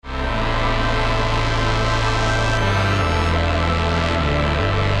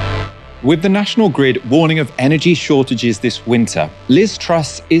With the National Grid warning of energy shortages this winter, Liz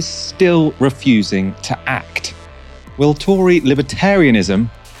Truss is still refusing to act. Will Tory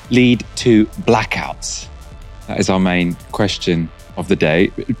libertarianism lead to blackouts? That is our main question of the day.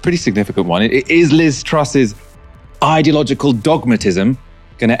 Pretty significant one. Is Liz Truss's ideological dogmatism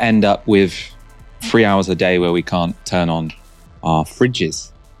going to end up with 3 hours a day where we can't turn on our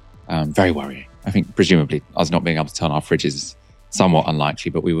fridges? Very worrying. I think presumably us not being able to turn our fridges is somewhat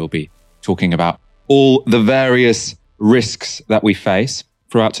unlikely, but we will be talking about all the various risks that we face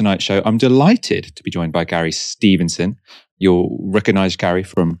throughout tonight's show. I'm delighted to be joined by Gary Stevenson. You'll recognize Gary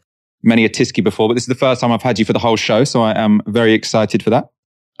from many a Tisky before, but this is the first time I've had you for the whole show, so I am very excited for that.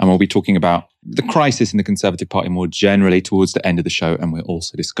 And we'll be talking about the crisis in the Conservative Party more generally towards the end of the show, and we're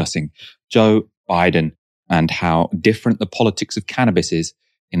also discussing Joe Biden and how different the politics of cannabis is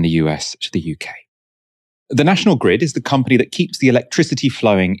in the US to the UK. The National Grid is the company that keeps the electricity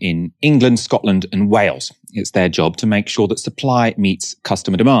flowing in England, Scotland and Wales. It's their job to make sure that supply meets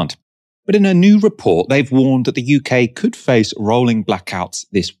customer demand. But in a new report, they've warned that the UK could face rolling blackouts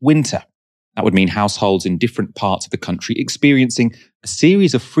this winter. That would mean households in different parts of the country experiencing a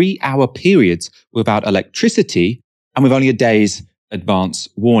series of 3-hour periods without electricity and with only a day's advance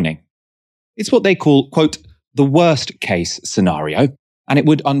warning. It's what they call, quote, the worst case scenario. And it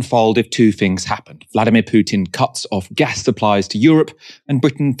would unfold if two things happened. Vladimir Putin cuts off gas supplies to Europe and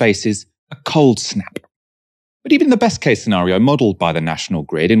Britain faces a cold snap. But even the best case scenario modelled by the National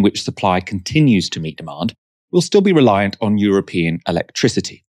Grid, in which supply continues to meet demand, will still be reliant on European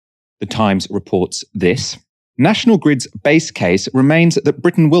electricity. The Times reports this. National Grid's base case remains that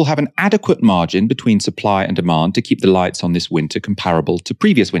Britain will have an adequate margin between supply and demand to keep the lights on this winter comparable to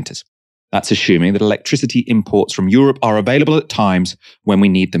previous winters. That's assuming that electricity imports from Europe are available at times when we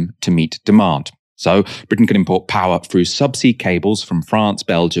need them to meet demand. So Britain can import power through subsea cables from France,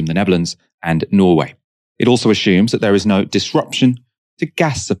 Belgium, the Netherlands, and Norway. It also assumes that there is no disruption to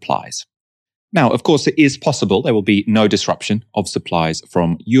gas supplies. Now, of course, it is possible there will be no disruption of supplies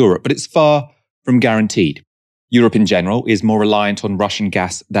from Europe, but it's far from guaranteed. Europe in general is more reliant on Russian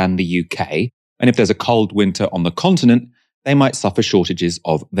gas than the UK, and if there's a cold winter on the continent, they might suffer shortages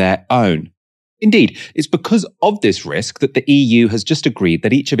of their own. Indeed, it's because of this risk that the EU has just agreed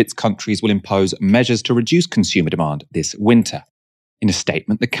that each of its countries will impose measures to reduce consumer demand this winter. In a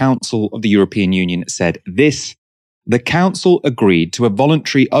statement, the Council of the European Union said this: the Council agreed to a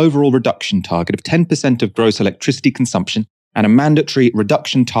voluntary overall reduction target of 10% of gross electricity consumption and a mandatory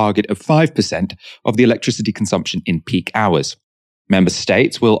reduction target of 5% of the electricity consumption in peak hours. Member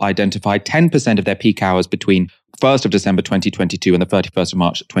states will identify 10% of their peak hours between 1st of December 2022 and the 31st of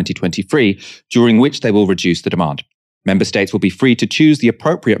March 2023, during which they will reduce the demand. Member states will be free to choose the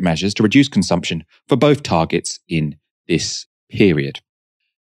appropriate measures to reduce consumption for both targets in this period.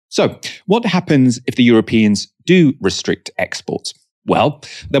 So, what happens if the Europeans do restrict exports? Well,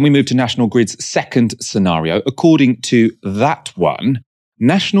 then we move to National Grid's second scenario. According to that one,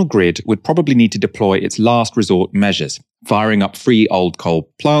 National Grid would probably need to deploy its last resort measures, firing up 3 old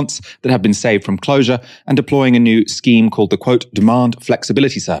coal plants that have been saved from closure and deploying a new scheme called the, quote, Demand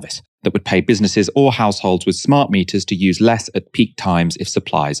Flexibility Service that would pay businesses or households with smart meters to use less at peak times if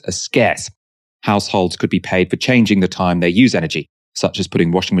supplies are scarce. Households could be paid for changing the time they use energy, such as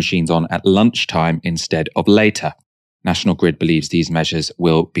putting washing machines on at lunchtime instead of later. National Grid believes these measures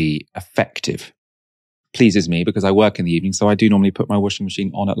will be effective. Pleases me because I work in the evening, so I do normally put my washing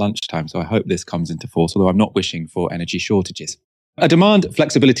machine on at lunchtime. So I hope this comes into force, although I'm not wishing for energy shortages. A demand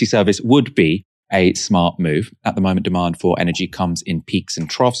flexibility service would be a smart move. At the moment, demand for energy comes in peaks and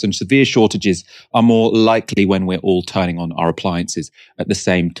troughs, and severe shortages are more likely when we're all turning on our appliances at the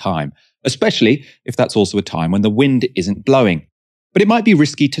same time, especially if that's also a time when the wind isn't blowing. But it might be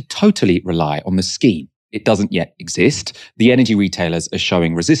risky to totally rely on the scheme. It doesn't yet exist. The energy retailers are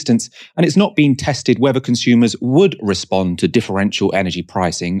showing resistance, and it's not been tested whether consumers would respond to differential energy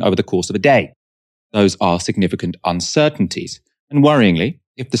pricing over the course of a day. Those are significant uncertainties. And worryingly,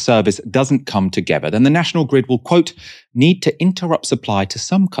 if the service doesn't come together, then the National Grid will, quote, need to interrupt supply to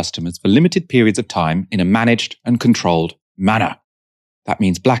some customers for limited periods of time in a managed and controlled manner. That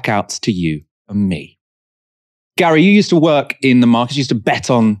means blackouts to you and me. Gary, you used to work in the markets, you used to bet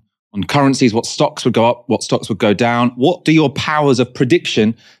on currencies, what stocks would go up, what stocks would go down. What do your powers of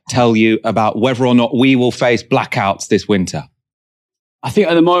prediction tell you about whether or not we will face blackouts this winter? I think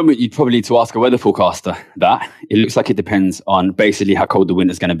at the moment, you'd probably need to ask a weather forecaster that. It looks like it depends on basically how cold the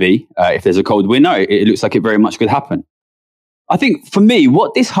winter's going to be. If there's a cold winter, it looks like it very much could happen. I think for me,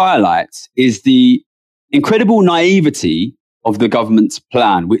 what this highlights is the incredible naivety of the government's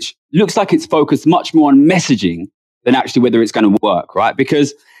plan, which looks like it's focused much more on messaging than actually whether it's going to work, right?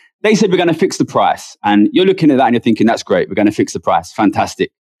 Because They said, we're going to fix the price. And you're looking at that and you're thinking, that's great. We're going to fix the price.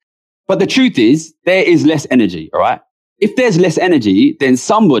 Fantastic. But the truth is, there is less energy, all right? If there's less energy, then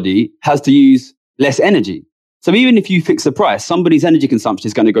somebody has to use less energy. So even if you fix the price, somebody's energy consumption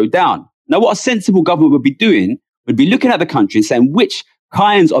is going to go down. Now, what a sensible government would be doing would be looking at the country and saying, which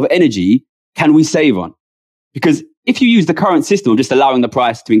kinds of energy can we save on? Because if you use the current system of just allowing the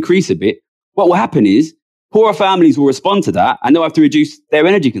price to increase a bit, what will happen is poorer families will respond to that and they'll have to reduce their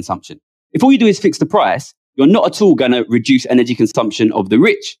energy consumption. If all you do is fix the price, you're not at all going to reduce energy consumption of the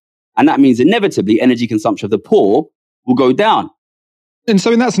rich. And that means inevitably energy consumption of the poor will go down. And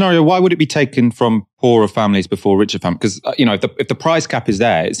so in that scenario, why would it be taken from poorer families before richer families? Because, if the price cap is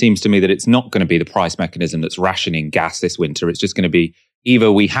there, it seems to me that it's not going to be the price mechanism that's rationing gas this winter. It's just going to be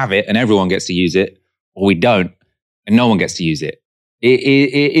either we have it and everyone gets to use it, or we don't and no one gets to use it.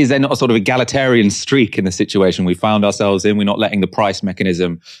 Is there not a sort of egalitarian streak in the situation we found ourselves in? We're not letting the price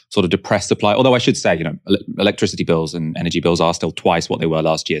mechanism sort of depress supply. Although I should say, electricity bills and energy bills are still twice what they were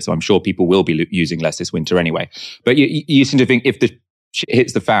last year. So I'm sure people will be using less this winter anyway. But you seem to think if the shit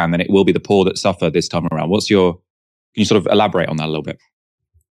hits the fan, then it will be the poor that suffer this time around. Can you sort of elaborate on that a little bit?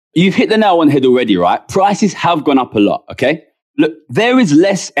 You've hit the nail on the head already, right? Prices have gone up a lot, okay? Look, there is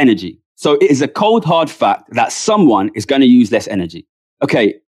less energy. So it is a cold, hard fact that someone is going to use less energy.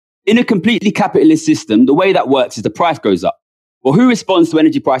 Okay, in a completely capitalist system, the way that works is the price goes up. Well, who responds to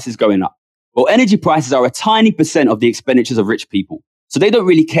energy prices going up? Well, energy prices are a tiny % of the expenditures of rich people. So they don't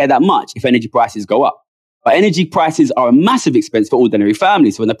really care that much if energy prices go up. But energy prices are a massive expense for ordinary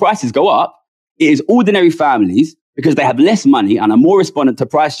families. So when the prices go up, it is ordinary families, because they have less money and are more respondent to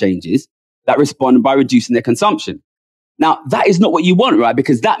price changes, that respond by reducing their consumption. Now, that is not what you want, right?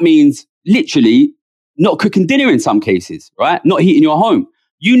 Because that means literally not cooking dinner in some cases, right? Not heating your home.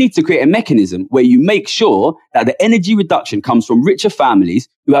 You need to create a mechanism where you make sure that the energy reduction comes from richer families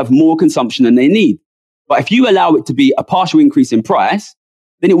who have more consumption than they need. But if you allow it to be a partial increase in price,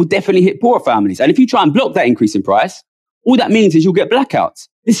 then it will definitely hit poorer families. And if you try and block that increase in price, all that means is you'll get blackouts.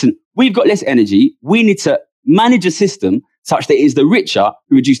 Listen, we've got less energy. We need to manage a system such that it is the richer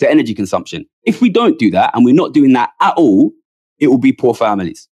who reduce their energy consumption. If we don't do that, and we're not doing that at all, it will be poor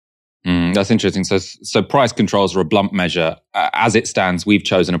families. That's interesting. So price controls are a blunt measure. As it stands, we've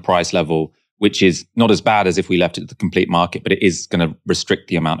chosen a price level which is not as bad as if we left it to the complete market, but it is going to restrict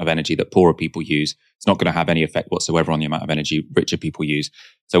the amount of energy that poorer people use. It's not going to have any effect whatsoever on the amount of energy richer people use.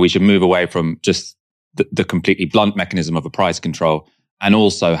 So we should move away from just the completely blunt mechanism of a price control and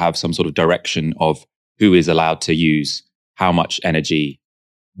also have some sort of direction of who is allowed to use how much energy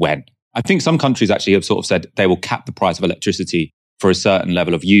when. I think some countries actually have sort of said they will cap the price of electricity for a certain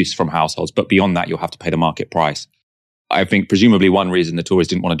level of use from households, but beyond that, you'll have to pay the market price. I think presumably one reason the Tories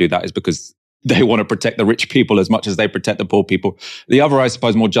didn't want to do that is because they want to protect the rich people as much as they protect the poor people. The other, I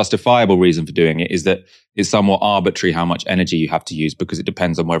suppose, more justifiable reason for doing it is that it's somewhat arbitrary how much energy you have to use because it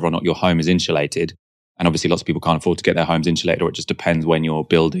depends on whether or not your home is insulated. And obviously lots of people can't afford to get their homes insulated, or it just depends when your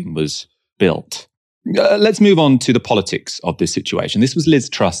building was built. Let's move on to the politics of this situation. This was Liz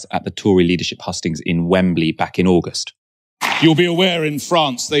Truss at the Tory leadership hustings in Wembley back in August. You'll be aware in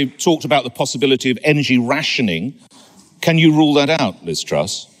France they talked about the possibility of energy rationing. Can you rule that out, Liz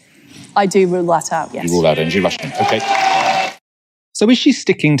Truss? I do rule that out, yes. You rule out energy rationing, okay. So is she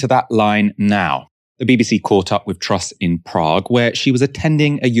sticking to that line now? The BBC caught up with Truss in Prague, where she was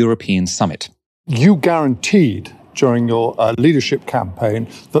attending a European summit. You guaranteed during your leadership campaign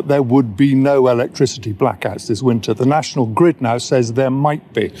that there would be no electricity blackouts this winter. The National Grid now says there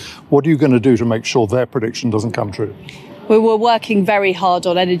might be. What are you going to do to make sure their prediction doesn't come true? We're working very hard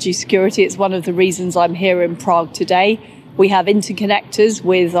on energy security. It's one of the reasons I'm here in Prague today. We have interconnectors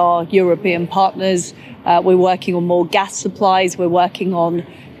with our European partners. We're working on more gas supplies. We're working on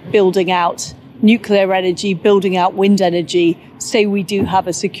building out nuclear energy, building out wind energy, so we do have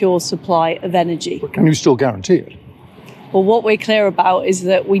a secure supply of energy. But can you still guarantee it? Well, what we're clear about is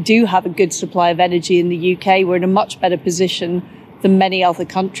that we do have a good supply of energy in the UK. We're in a much better position than many other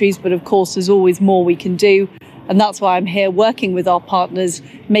countries, but of course there's always more we can do. And that's why I'm here working with our partners,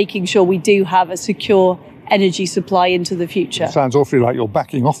 making sure we do have a secure energy supply into the future. It sounds awfully like you're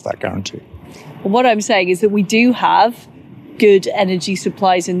backing off that guarantee. Well, what I'm saying is that we do have good energy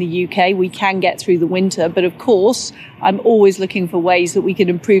supplies in the UK. We can get through the winter, but of course, I'm always looking for ways that we can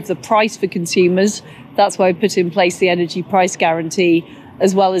improve the price for consumers. That's why I put in place the energy price guarantee,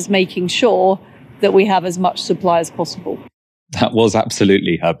 as well as making sure that we have as much supply as possible. That was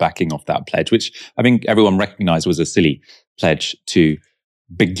absolutely her backing off that pledge, which I think everyone recognised was a silly pledge to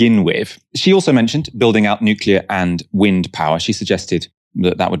begin with. She also mentioned building out nuclear and wind power. She suggested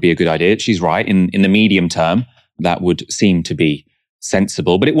that would be a good idea. She's right. In the medium term, that would seem to be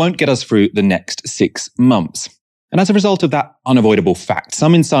sensible, but it won't get us through the next 6 months. And as a result of that unavoidable fact,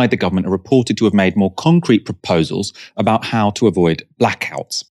 some inside the government are reported to have made more concrete proposals about how to avoid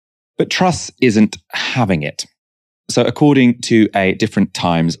blackouts. But Truss isn't having it. So according to a Different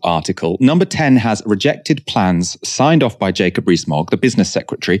Times article, Number 10 has rejected plans signed off by Jacob Rees-Mogg, the business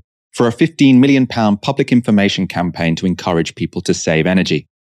secretary, for a £15 million public information campaign to encourage people to save energy.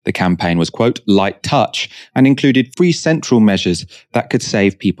 The campaign was, quote, light touch and included 3 central measures that could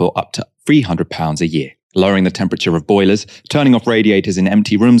save people up to £300 a year. Lowering the temperature of boilers, turning off radiators in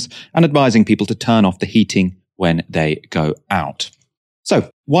empty rooms, and advising people to turn off the heating when they go out. So,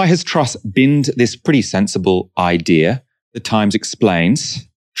 why has Truss binned this pretty sensible idea? The Times explains.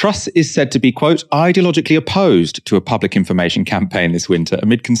 Truss is said to be, quote, ideologically opposed to a public information campaign this winter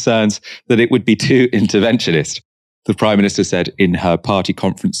amid concerns that it would be too interventionist. The Prime Minister said in her party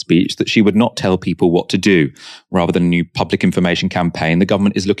conference speech that she would not tell people what to do. Rather than a new public information campaign, the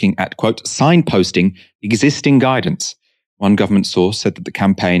government is looking at, quote, signposting existing guidance. One government source said that the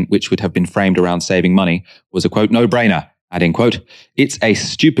campaign, which would have been framed around saving money, was a, quote, no-brainer, adding, quote, it's a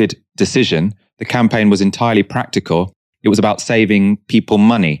stupid decision. The campaign was entirely practical. It was about saving people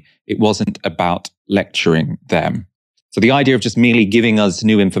money. It wasn't about lecturing them. So the idea of just merely giving us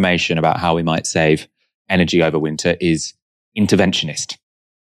new information about how we might save energy over winter is interventionist.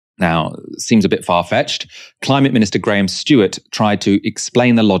 Now, seems a bit far-fetched. Climate Minister Graham Stewart tried to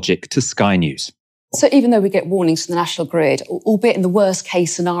explain the logic to Sky News. So even though we get warnings from the National Grid, albeit in the worst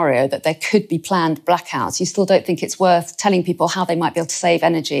case scenario that there could be planned blackouts, you still don't think it's worth telling people how they might be able to save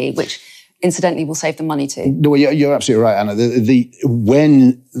energy, which incidentally will save them money too? No, you're absolutely right, Anna.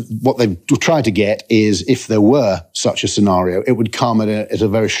 What they've tried to get is if there were such a scenario, it would come at a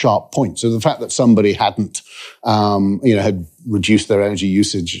very sharp point. So the fact that somebody hadn't, had reduced their energy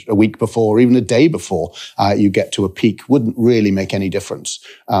usage a week before, or even a day before you get to a peak, wouldn't really make any difference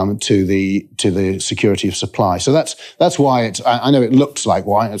to the security of supply. So that's why it's. I know it looks like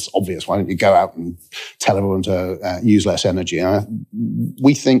why it's obvious. Why don't you go out and tell everyone to use less energy?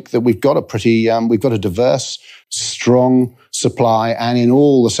 We think that we've got a diverse, strong supply, and in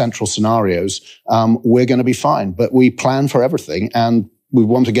all the central scenarios, we're going to be fine. But we plan for everything, and we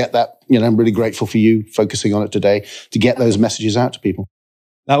want to get that. I'm really grateful for you focusing on it today to get those messages out to people.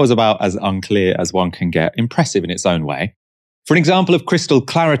 That was about as unclear as one can get. Impressive in its own way. For an example of crystal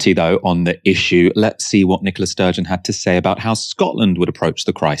clarity, though, on the issue, let's see what Nicola Sturgeon had to say about how Scotland would approach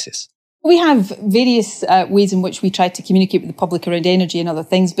the crisis. We have various ways in which we try to communicate with the public around energy and other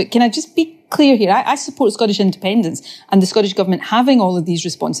things, but can I just be clear here? I support Scottish independence and the Scottish Government having all of these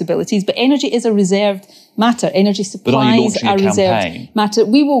responsibilities, but energy is a reserved matter. Energy supplies are a reserved matter.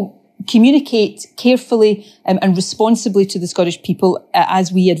 We will communicate carefully and responsibly to the Scottish people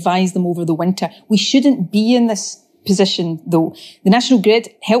as we advise them over the winter. We shouldn't be in this position, though. The National Grid,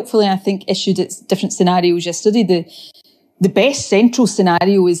 helpfully, I think, issued its different scenarios yesterday. The best central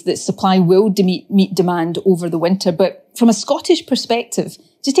scenario is that supply will meet demand over the winter. But from a Scottish perspective,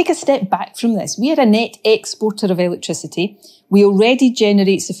 just take a step back from this. We are a net exporter of electricity. We already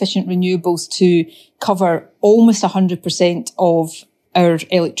generate sufficient renewables to cover almost 100% of our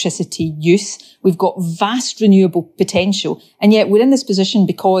electricity use. We've got vast renewable potential. And yet we're in this position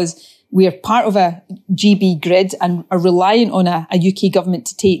because we are part of a GB grid and are reliant on a UK government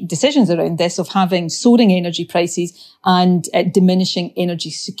to take decisions around this of having soaring energy prices and diminishing energy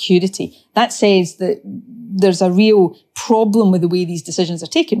security. That says that there's a real problem with the way these decisions are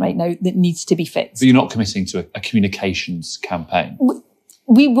taken right now that needs to be fixed. But you're not committing to a communications campaign?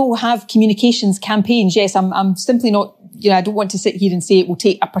 We will have communications campaigns, yes. I'm simply not, I don't want to sit here and say it will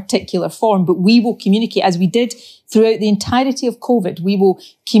take a particular form, but we will communicate as we did throughout the entirety of COVID. We will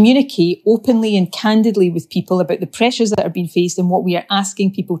communicate openly and candidly with people about the pressures that are being faced and what we are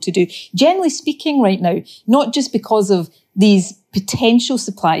asking people to do. Generally speaking right now, not just because of these potential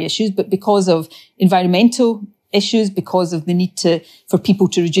supply issues, but because of environmental issues, because of the need for people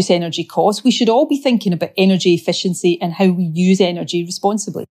to reduce energy costs, we should all be thinking about energy efficiency and how we use energy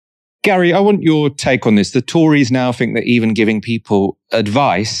responsibly. Gary, I want your take on this. The Tories now think that even giving people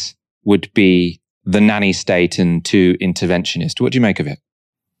advice would be the nanny state and too interventionist. What do you make of it?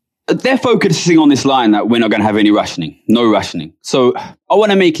 They're focusing on this line that we're not going to have any rationing, no rationing. So I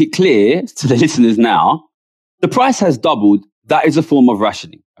want to make it clear to the listeners now, the price has doubled. That is a form of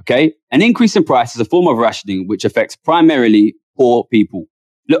rationing, okay? An increase in price is a form of rationing which affects primarily poor people.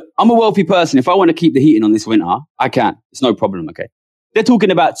 Look, I'm a wealthy person. If I want to keep the heating on this winter, I can. It's no problem, okay? They're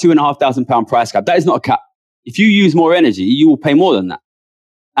talking about £2,500 price cap. That is not a cap. If you use more energy, you will pay more than that.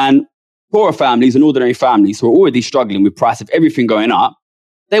 And poorer families and ordinary families who are already struggling with price of everything going up,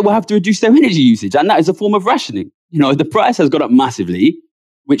 they will have to reduce their energy usage. And that is a form of rationing. The price has gone up massively,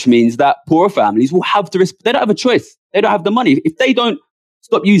 which means that poorer families will have to they don't have a choice. They don't have the money. If they don't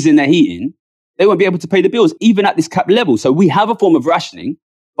stop using their heating, they won't be able to pay the bills, even at this cap level. So we have a form of rationing,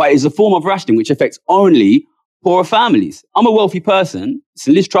 but it's a form of rationing which affects only poorer families. I'm a wealthy person.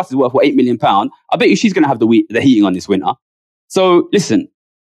 So Liz Truss is worth, £8 million. I bet you she's going to have the heating on this winter. So listen,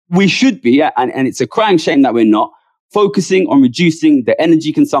 we should be, and it's a crying shame that we're not, focusing on reducing the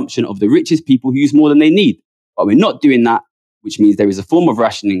energy consumption of the richest people who use more than they need. But we're not doing that, which means there is a form of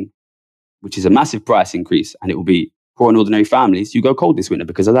rationing, which is a massive price increase, and it will be poor and ordinary families who go cold this winter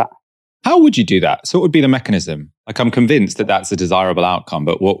because of that. How would you do that? So what would be the mechanism? Like, I'm convinced that that's a desirable outcome,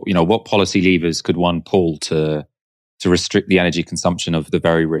 but what policy levers could one pull to restrict the energy consumption of the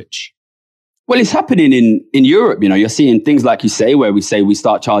very rich? Well, it's happening in Europe. You're seeing things like you say, where we say we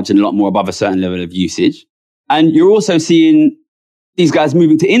start charging a lot more above a certain level of usage. And you're also seeing these guys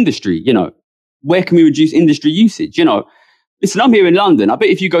moving to industry. Where can we reduce industry usage? Listen, I'm here in London. I bet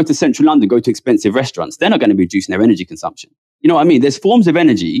if you go to central London, go to expensive restaurants, they're not going to be reducing their energy consumption. You know what I mean? There's forms of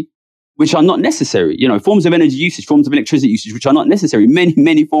energy which are not necessary. Forms of energy usage, forms of electricity usage, which are not necessary. Many,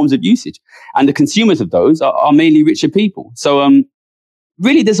 many forms of usage. And the consumers of those are mainly richer people. So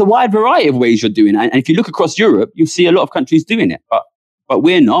really, there's a wide variety of ways you're doing it. And if you look across Europe, you'll see a lot of countries doing it. But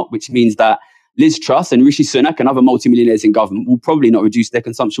we're not, which means that Liz Truss and Rishi Sunak and other multimillionaires in government will probably not reduce their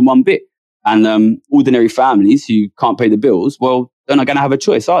consumption one bit. And ordinary families who can't pay the bills, well, they're not going to have a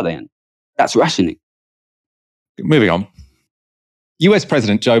choice, are they? And that's rationing. Moving on. US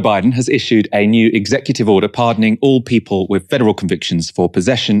President Joe Biden has issued a new executive order pardoning all people with federal convictions for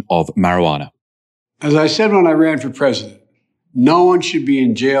possession of marijuana. As I said when I ran for president, no one should be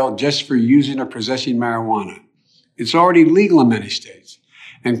in jail just for using or possessing marijuana. It's already legal in many states,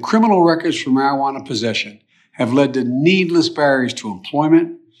 and criminal records for marijuana possession have led to needless barriers to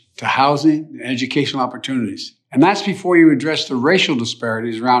employment, to housing, and educational opportunities. And that's before you address the racial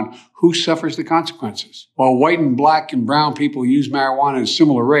disparities around who suffers the consequences. While white and black and brown people use marijuana at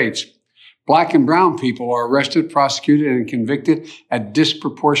similar rates, black and brown people are arrested, prosecuted, and convicted at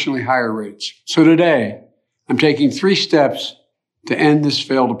disproportionately higher rates. So today, I'm taking 3 steps to end this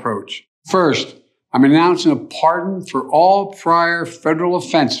failed approach. First, I'm announcing a pardon for all prior federal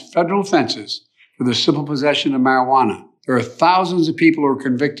offenses for the simple possession of marijuana. There are thousands of people who are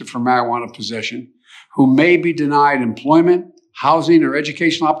convicted for marijuana possession who may be denied employment, housing, or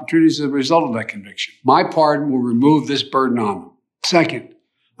educational opportunities as a result of that conviction. My pardon will remove this burden on them. Second,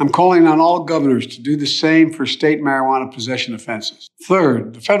 I'm calling on all governors to do the same for state marijuana possession offenses.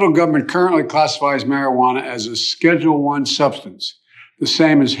 Third, the federal government currently classifies marijuana as a Schedule I substance, the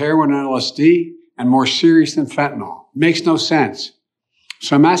same as heroin and LSD, and more serious than fentanyl. It makes no sense.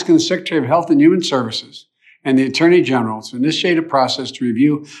 So I'm asking the Secretary of Health and Human Services and the Attorney General to initiate a process to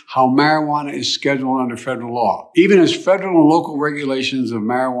review how marijuana is scheduled under federal law. Even as federal and local regulations of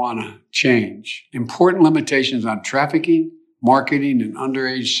marijuana change, important limitations on trafficking, marketing, and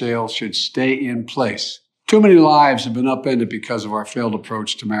underage sales should stay in place. Too many lives have been upended because of our failed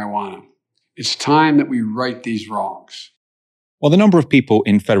approach to marijuana. It's time that we right these wrongs. While the number of people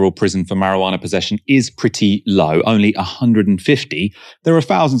in federal prison for marijuana possession is pretty low, only 150, there are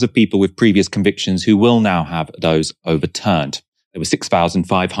thousands of people with previous convictions who will now have those overturned. There were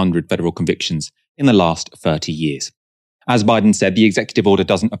 6,500 federal convictions in the last 30 years. As Biden said, the executive order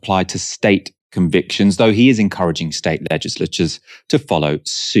doesn't apply to state convictions, though he is encouraging state legislatures to follow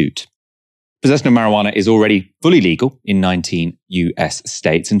suit. Possession of marijuana is already fully legal in 19 US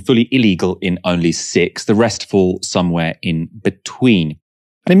states and fully illegal in only 6. The rest fall somewhere in between.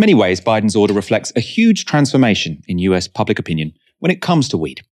 And in many ways, Biden's order reflects a huge transformation in US public opinion when it comes to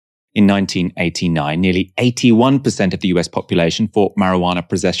weed. In 1989, nearly 81% of the US population thought marijuana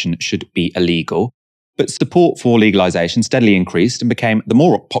possession should be illegal, but support for legalization steadily increased and became the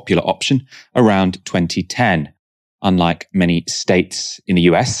more popular option around 2010. Unlike many states in the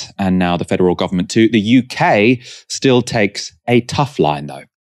US, and now the federal government too, the UK still takes a tough line though.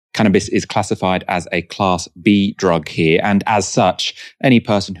 Cannabis is classified as a Class B drug here, and as such, any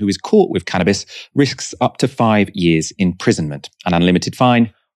person who is caught with cannabis risks up to 5 years imprisonment, an unlimited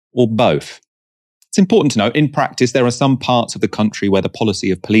fine, or both. It's important to note, in practice, there are some parts of the country where the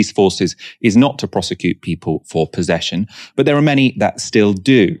policy of police forces is not to prosecute people for possession, but there are many that still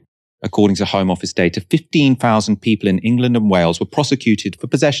do. According to Home Office data, 15,000 people in England and Wales were prosecuted for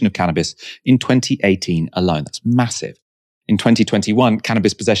possession of cannabis in 2018 alone. That's massive. In 2021,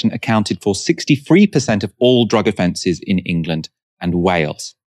 cannabis possession accounted for 63% of all drug offences in England and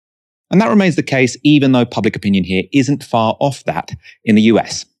Wales. And that remains the case even though public opinion here isn't far off that in the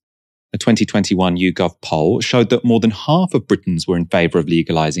US. A 2021 YouGov poll showed that more than half of Britons were in favour of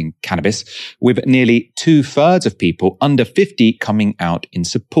legalising cannabis, with nearly 2/3 of people under 50 coming out in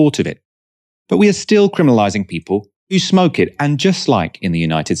support of it. But we are still criminalising people who smoke it, and just like in the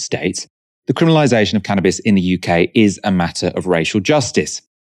United States, the criminalisation of cannabis in the UK is a matter of racial justice.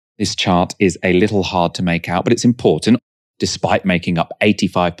 This chart is a little hard to make out, but it's important. Despite making up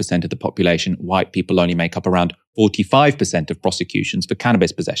 85% of the population, white people only make up around 45% of prosecutions for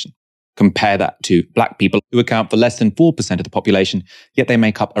cannabis possession. Compare that to black people, who account for less than 4% of the population, yet they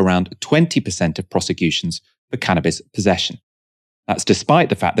make up around 20% of prosecutions for cannabis possession. That's despite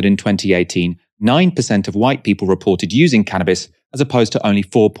the fact that in 2018, 9% of white people reported using cannabis, as opposed to only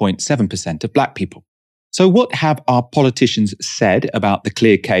 4.7% of black people. So what have our politicians said about the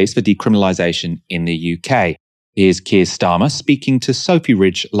clear case for decriminalisation in the UK? Here's Keir Starmer speaking to Sophie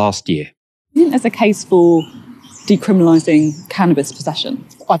Ridge last year. I think there's a case for decriminalising cannabis possession.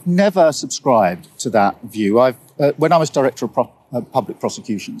 I've never subscribed to that view. When I was Director of Public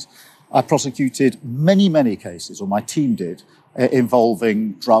Prosecutions, I prosecuted many cases, or my team did,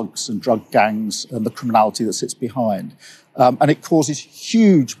 involving drugs and drug gangs and the criminality that sits behind. And it causes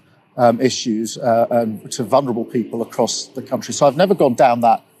huge issues to vulnerable people across the country. So I've never gone down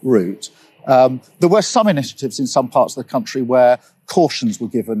that route. There were some initiatives in some parts of the country where cautions were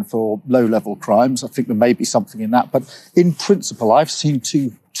given for low-level crimes. I think there may be something in that. But in principle, I've seen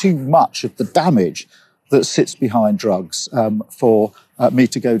too much of the damage that sits behind drugs for me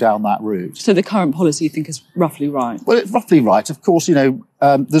to go down that route. So the current policy, you think, is roughly right? Well, it's roughly right. Of course,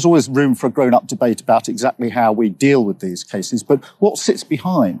 there's always room for a grown-up debate about exactly how we deal with these cases. But what sits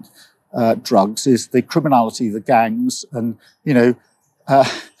behind drugs is the criminality, the gangs, and,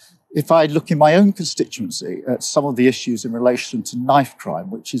 if I look in my own constituency at some of the issues in relation to knife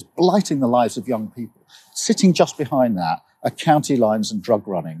crime, which is blighting the lives of young people, sitting just behind that are county lines and drug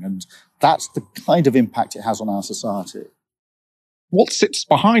running. And that's the kind of impact it has on our society. What sits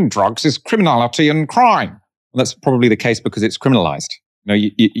behind drugs is criminality and crime. Well, that's probably the case because it's criminalised.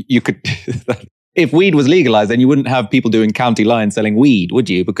 You could, if weed was legalised, then you wouldn't have people doing county lines selling weed, would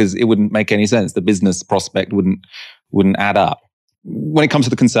you? Because it wouldn't make any sense. The business prospect wouldn't add up. When it comes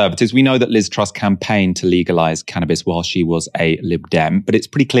to the Conservatives, we know that Liz Truss campaigned to legalise cannabis while she was a Lib Dem, but it's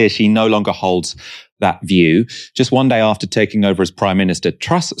pretty clear she no longer holds that view. Just one day after taking over as Prime Minister,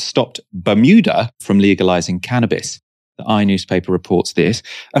 Truss stopped Bermuda from legalising cannabis. The I newspaper reports this.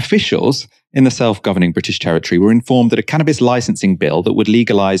 Officials in the self-governing British territory were informed that a cannabis licensing bill that would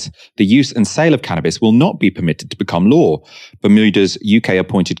legalise the use and sale of cannabis will not be permitted to become law. Bermuda's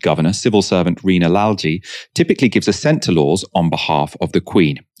UK-appointed governor, civil servant Rena Lalji, typically gives assent to laws on behalf of the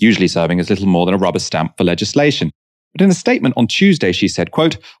Queen, usually serving as little more than a rubber stamp for legislation. But in a statement on Tuesday, she said,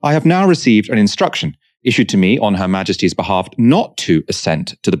 quote, "I have now received an instruction issued to me on Her Majesty's behalf not to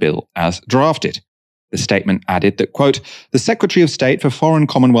assent to the bill as drafted." The statement added that, quote, "The Secretary of State for Foreign,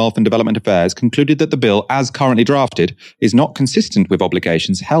 Commonwealth and Development Affairs concluded that the bill, as currently drafted, is not consistent with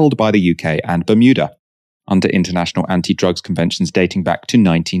obligations held by the UK and Bermuda under international anti-drugs conventions dating back to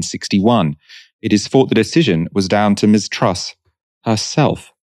 1961. It is thought the decision was down to Ms. Truss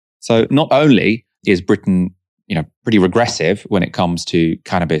herself." So not only is Britain, pretty regressive when it comes to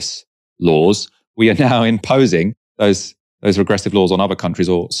cannabis laws, we are now imposing those regressive laws on other countries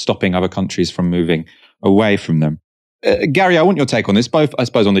or stopping other countries from moving away from them. Gary, I want your take on this, both, I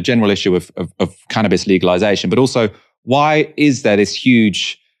suppose, on the general issue of cannabis legalization, but also why is there this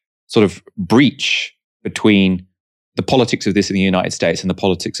huge sort of breach between the politics of this in the United States and the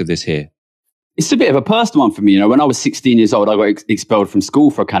politics of this here? It's a bit of a personal one for me. When I was 16 years old, I got expelled from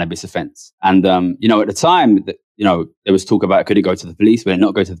school for a cannabis offence. And, at the time, there was talk about could it go to the police, would it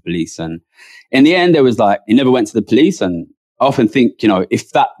not go to the police? And in the end, there was it never went to the police. And I often think,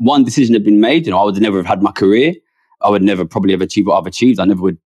 if that one decision had been made, I would never have had my career. I would never probably have achieved what I've achieved. I never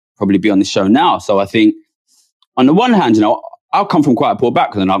would probably be on this show now. So I think on the one hand, I've come from quite a poor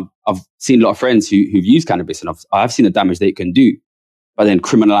background and I've seen a lot of friends who've used cannabis and I've seen the damage that it can do. But then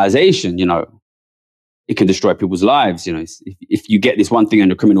criminalization, it can destroy people's lives. If you get this one thing on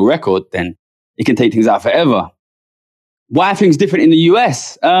the criminal record, then it can take things out forever. Why are things different in the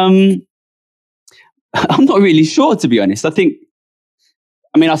US? I'm not really sure, to be honest. I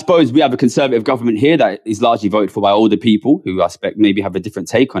suppose we have a conservative government here that is largely voted for by older people who I expect maybe have a different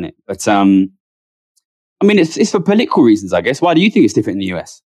take on it. But it's for political reasons, I guess. Why do you think it's different in the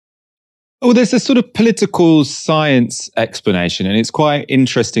US? Oh, there's a sort of political science explanation. And it's quite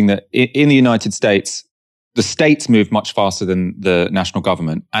interesting that in the United States, the states move much faster than the national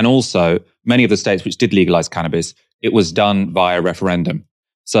government. And also, many of the states which did legalize cannabis, it was done via referendum.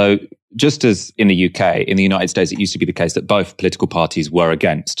 So just as in the UK, in the United States, it used to be the case that both political parties were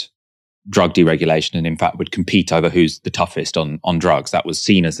against drug deregulation and in fact would compete over who's the toughest on drugs. That was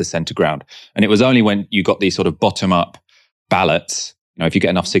seen as the center ground. And it was only when you got these sort of bottom-up ballots, if you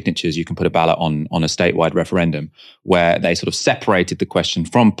get enough signatures, you can put a ballot on a statewide referendum, where they sort of separated the question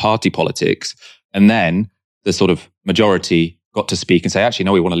from party politics. And then the sort of majority got to speak and say, actually,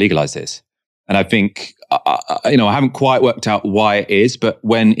 no, we want to legalize this. And I think, I haven't quite worked out why it is, but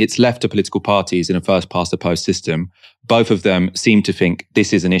when it's left to political parties in a first past the post system, both of them seem to think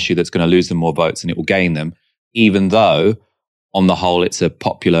this is an issue that's going to lose them more votes and it will gain them, even though on the whole, it's a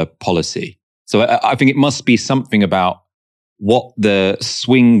popular policy. So I think it must be something about what the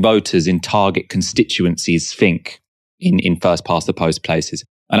swing voters in target constituencies think in first past the post places.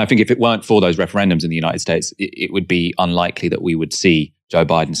 And I think if it weren't for those referendums in the United States, it would be unlikely that we would see Joe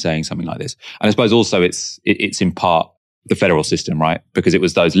Biden saying something like this. And I suppose also it's in part the federal system, right? Because it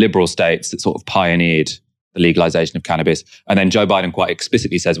was those liberal states that sort of pioneered the legalization of cannabis. And then Joe Biden quite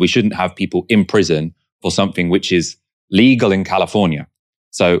explicitly says we shouldn't have people in prison for something which is legal in California.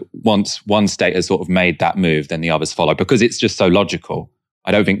 So once one state has sort of made that move, then the others follow, because it's just so logical.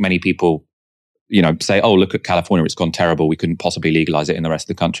 I don't think many people, say, oh, look at California, it's gone terrible, we couldn't possibly legalize it in the rest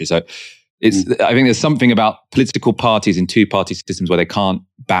of the country. So I think there's something about political parties in two-party systems where they can't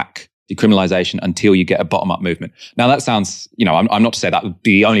back decriminalization until you get a bottom-up movement. Now that sounds, I'm not to say that would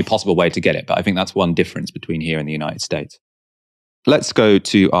be the only possible way to get it, but I think that's one difference between here and the United States. Let's go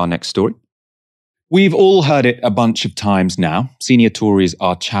to our next story. We've all heard it a bunch of times now. Senior Tories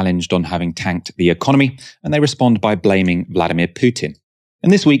are challenged on having tanked the economy, and they respond by blaming Vladimir Putin. And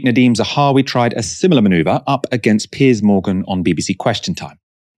this week, Nadeem Zahawi tried a similar maneuver up against Piers Morgan on BBC Question Time.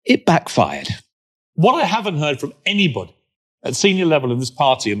 It backfired. What I haven't heard from anybody at senior level in this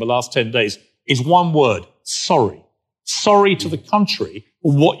party in the last 10 days is one word: sorry. Sorry to the country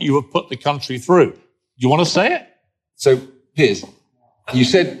for what you have put the country through. You want to say it? So, Piers, you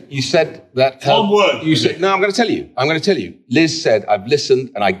said that... One word. You said, no, I'm going to tell you. Liz said, I've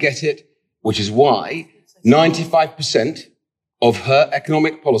listened and I get it, which is why 95% of her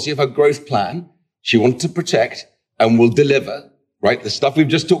economic policy, of her growth plan, she wanted to protect and will deliver, right? The stuff we've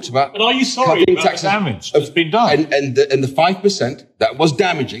just talked about. But are you sorry about the damage that's been done? And the 5% that was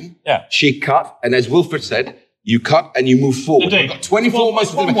damaging, she cut. And as Wilfred said, you cut and you move forward. We've got 24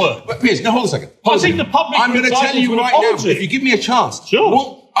 months to deliver. But Piers, hold a second. I think the public... I'm going to tell you right now, if you give me a chance.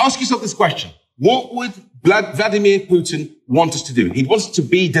 Sure. Ask yourself this question. What would Vladimir Putin want us to do? He wants us to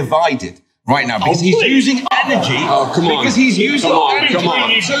be divided right now because he's using energy. Oh, come on. Because he's using energy. Come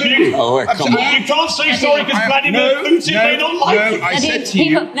on. Absolutely. Oh, come on. You can't say sorry because Vladimir Putin may not like it. I said to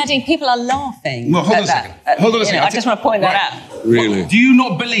you... Nadine, people are laughing. Well, hold on a second. I just want to point that out. Really? Do you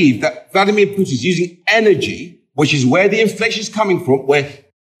not believe that Vladimir Putin is using energy, which is where the inflation is coming from, where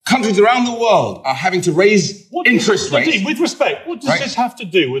countries around the world are having to raise interest rates? With respect, what does this have to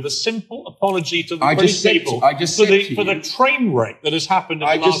do with a simple apology to the British people for the train wreck that has happened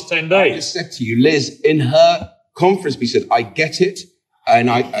in the last 10 days? I just said to you, Liz, in her conference, we said, I get it, and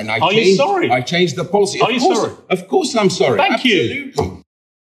I Are you sorry? I changed the policy. Are you sorry? Of course I'm sorry. Thank you.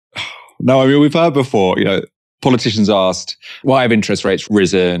 No, I mean, we've heard before, politicians asked, why have interest rates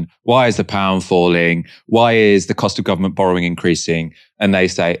risen? Why is the pound falling? Why is the cost of government borrowing increasing? And they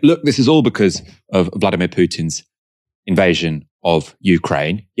say, look, this is all because of Vladimir Putin's invasion of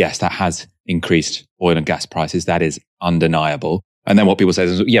Ukraine. Yes, that has increased oil and gas prices. That is undeniable. And then what people say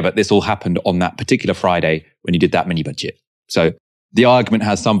is, yeah, but this all happened on that particular Friday when you did that mini budget. So the argument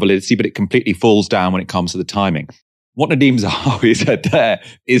has some validity, but it completely falls down when it comes to the timing. What Nadeem Zahawi said there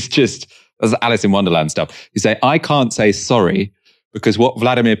is just... that's Alice in Wonderland stuff. You say, I can't say sorry because what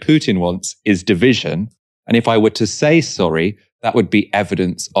Vladimir Putin wants is division. And if I were to say sorry, that would be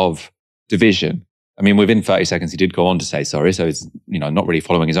evidence of division. I mean, within 30 seconds, he did go on to say sorry. So he's, not really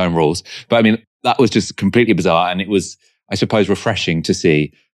following his own rules. But I mean, that was just completely bizarre. And it was, I suppose, refreshing to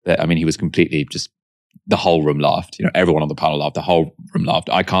see that, he was completely just, the whole room laughed. Everyone on the panel laughed. The whole room laughed.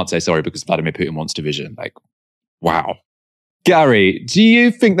 I can't say sorry because Vladimir Putin wants division. Like, wow. Gary, do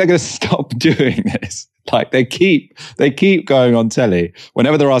you think they're going to stop doing this? Like they keep going on telly.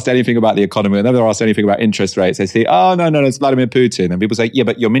 Whenever they're asked anything about the economy, whenever they're asked anything about interest rates, they say, oh, no, it's Vladimir Putin. And people say, yeah,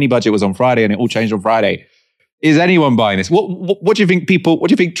 but your mini budget was on Friday and it all changed on Friday. Is anyone buying this? What do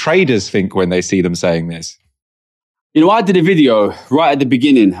you think traders think when they see them saying this? I did a video right at the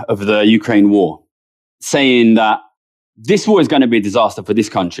beginning of the Ukraine war saying that this war is going to be a disaster for this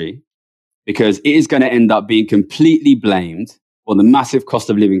country, because it is going to end up being completely blamed for the massive cost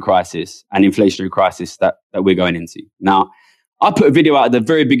of living crisis and inflationary crisis that we're going into. Now, I put a video out at the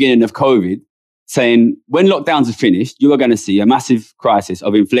very beginning of COVID saying when lockdowns are finished, you are going to see a massive crisis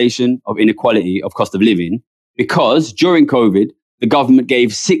of inflation, of inequality, of cost of living, because during COVID, the government gave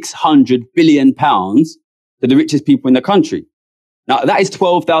 £600 billion to the richest people in the country. Now, that is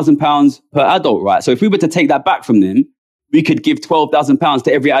 £12,000 per adult, right? So if we were to take that back from them, we could give £12,000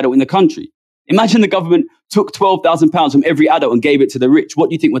 to every adult in the country. Imagine the government took £12,000 from every adult and gave it to the rich. What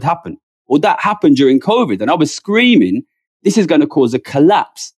do you think would happen? Well, that happened during COVID. And I was screaming, this is going to cause a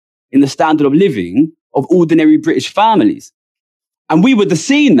collapse in the standard of living of ordinary British families. And we would have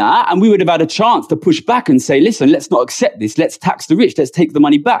seen that, and we would have had a chance to push back and say, listen, let's not accept this. Let's tax the rich. Let's take the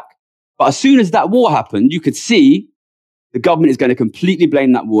money back. But as soon as that war happened, you could see the government is going to completely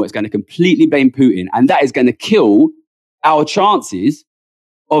blame that war. It's going to completely blame Putin. And that is going to kill our chances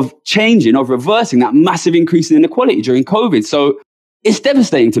of changing, of reversing that massive increase in inequality during COVID. So it's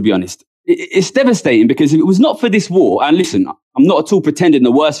devastating, to be honest. It's devastating because if it was not for this war, and listen, I'm not at all pretending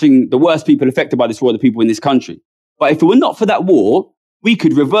the worst people affected by this war are the people in this country. But if it were not for that war, we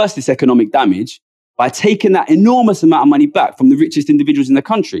could reverse this economic damage by taking that enormous amount of money back from the richest individuals in the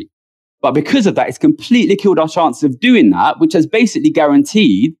country. But because of that, it's completely killed our chances of doing that, which has basically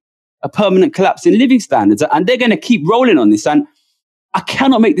guaranteed a permanent collapse in living standards. And they're going to keep rolling on this. And I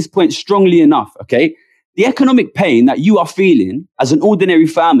cannot make this point strongly enough, okay? The economic pain that you are feeling as an ordinary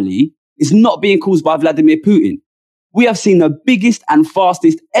family is not being caused by Vladimir Putin. We have seen the biggest and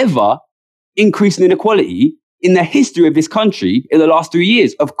fastest ever increase in inequality in the history of this country in the last 3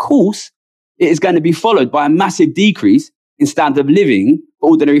 years. Of course, it is going to be followed by a massive decrease in standard of living for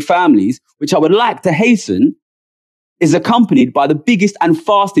ordinary families, which I would like to hasten is accompanied by the biggest and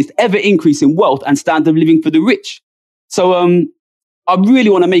fastest ever increase in wealth and standard of living for the rich. So I really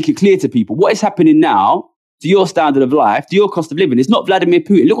want to make it clear to people what is happening now to your standard of life, to your cost of living. It's not Vladimir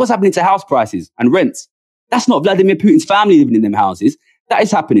Putin. Look what's happening to house prices and rents. That's not Vladimir Putin's family living in them houses. That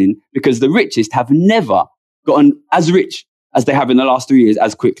is happening because the richest have never gotten as rich as they have in the last 3 years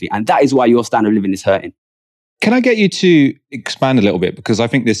as quickly. And that is why your standard of living is hurting. Can I get you to expand a little bit? Because I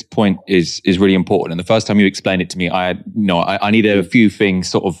think this point is really important. And the first time you explained it to me, I needed a few things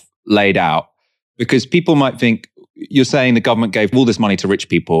sort of laid out. Because people might think, you're saying the government gave all this money to rich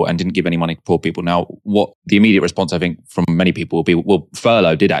people and didn't give any money to poor people. Now, what the immediate response, I think, from many people will be, well,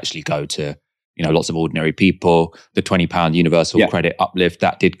 furlough did actually go to, lots of ordinary people. The £20 universal credit uplift,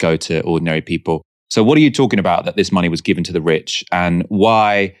 that did go to ordinary people. So what are you talking about that this money was given to the rich? And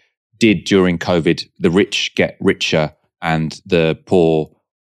why did, during COVID, the rich get richer and the poor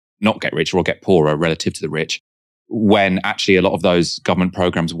not get richer or get poorer relative to the rich, when actually a lot of those government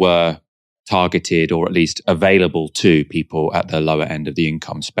programs were targeted or at least available to people at the lower end of the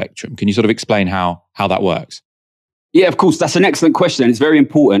income spectrum? Can you sort of explain how that works? Yeah, of course. That's an excellent question. It's very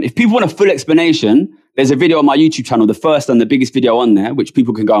important. If people want a full explanation, there's a video on my YouTube channel, the first and the biggest video on there, which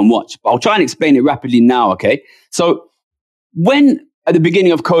people can go and watch. But I'll try and explain it rapidly now, okay? So when at the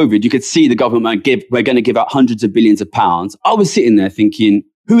beginning of COVID, you could see the government we're going to give out hundreds of billions of pounds, I was sitting there thinking,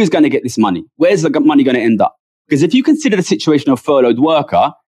 who is going to get this money? Where's the money going to end up? Because if you consider the situation of a furloughed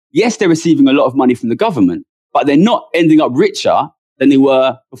worker, yes, they're receiving a lot of money from the government, but they're not ending up richer than they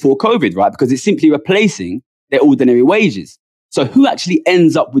were before COVID, right? Because it's simply replacing their ordinary wages. So who actually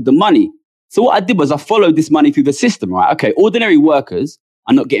ends up with the money? So what I did was I followed this money through the system, right? Okay, ordinary workers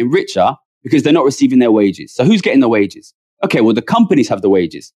are not getting richer because they're not receiving their wages. So who's getting the wages? Okay, well, the companies have the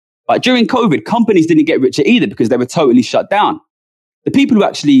wages. But during COVID, companies didn't get richer either because they were totally shut down. The people who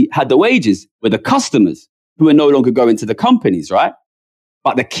actually had the wages were the customers who are no longer going to the companies, right?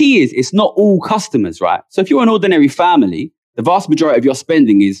 But the key is it's not all customers, right? So if you're an ordinary family, the vast majority of your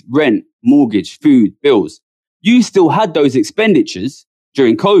spending is rent, mortgage, food, bills. You still had those expenditures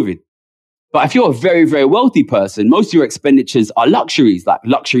during COVID. But if you're a very, very wealthy person, most of your expenditures are luxuries, like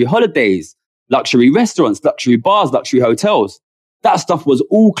luxury holidays, luxury restaurants, luxury bars, luxury hotels. That stuff was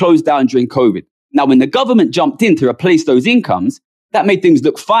all closed down during COVID. Now, when the government jumped in to replace those incomes, that made things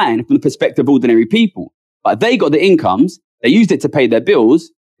look fine from the perspective of ordinary people. But they got the incomes, they used it to pay their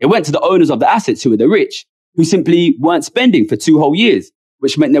bills. It went to the owners of the assets, who were the rich, who simply weren't spending for 2 whole years,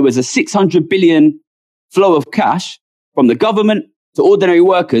 which meant there was a 600 billion flow of cash from the government to ordinary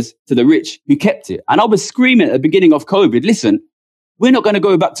workers to the rich who kept it. And I was screaming at the beginning of COVID, listen, we're not going to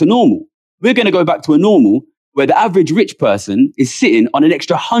go back to normal. We're going to go back to a normal where the average rich person is sitting on an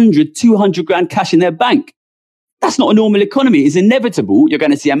extra 100, 200 grand cash in their bank. That's not a normal economy. It's inevitable. You're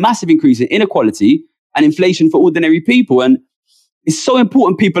going to see a massive increase in inequality and inflation for ordinary people. And it's so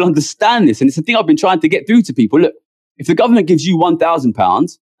important people understand this. And it's the thing I've been trying to get through to people. Look, if the government gives you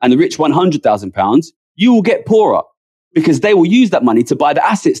 £1,000 and the rich £100,000, you will get poorer because they will use that money to buy the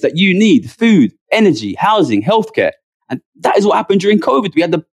assets that you need: food, energy, housing, healthcare. And that is what happened during COVID. We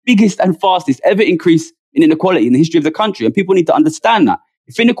had the biggest and fastest ever increase in inequality in the history of the country. And people need to understand that.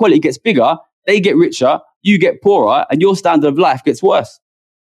 If inequality gets bigger, They get richer, you get poorer, and your standard of life gets worse.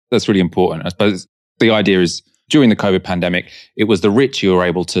 That's really important. I suppose the idea is during the COVID pandemic, it was the rich who were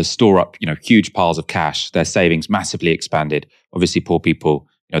able to store up, huge piles of cash. Their savings massively expanded. Obviously, poor people,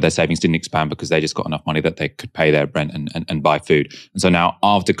 their savings didn't expand because they just got enough money that they could pay their rent and buy food. And so now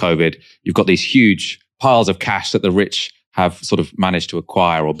after COVID, you've got these huge piles of cash that the rich have sort of managed to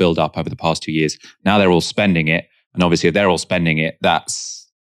acquire or build up over the past 2 years. Now they're all spending it. And obviously, if they're all spending it, that's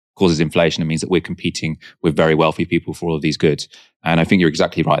causes inflation. It means that we're competing with very wealthy people for all of these goods. And I think you're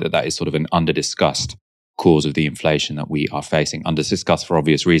exactly right that is sort of an under-discussed cause of the inflation that we are facing. Under-discussed for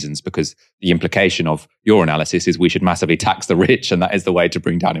obvious reasons, because the implication of your analysis is we should massively tax the rich, and that is the way to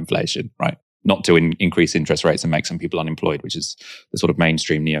bring down inflation, right? Not to increase interest rates and make some people unemployed, which is the sort of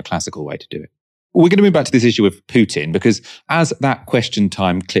mainstream neoclassical way to do it. We're going to move back to this issue of Putin, because as that question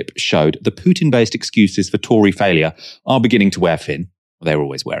time clip showed, the Putin-based excuses for Tory failure are beginning to wear thin. Well, they're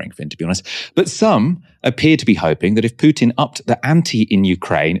always wearing thin, to be honest. But some appear to be hoping that if Putin upped the ante in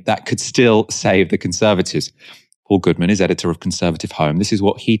Ukraine, that could still save the Conservatives. Paul Goodman is editor of Conservative Home. This is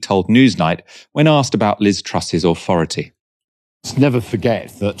what he told Newsnight when asked about Liz Truss's authority. Let's never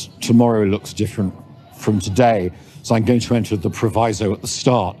forget that tomorrow looks different from today. So I'm going to enter the proviso at the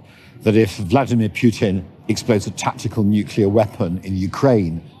start that if Vladimir Putin explodes a tactical nuclear weapon in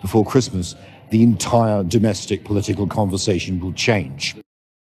Ukraine before Christmas, the entire domestic political conversation will change.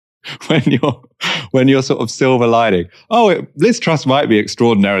 When you're sort of silver lining, Liz Truss might be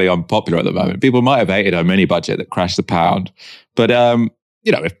extraordinarily unpopular at the moment. People might have hated her mini budget that crashed the pound. But,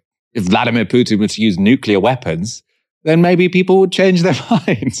 if Vladimir Putin were to use nuclear weapons, then maybe people would change their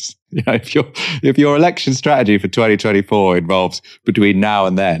minds. If your election strategy for 2024 involves between now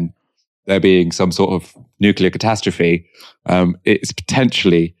and then there being some sort of nuclear catastrophe, it's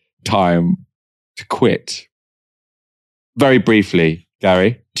potentially time to quit. Very briefly,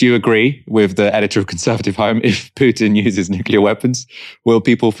 Gary, do you agree with the editor of Conservative Home? If Putin uses nuclear weapons, will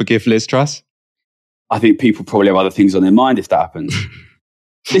people forgive Liz Truss? I think people probably have other things on their mind if that happens.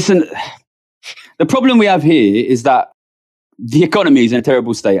 Listen, the problem we have here is that the economy is in a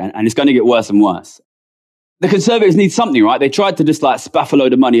terrible state and it's going to get worse and worse. The Conservatives need something, right? They tried to just spaff a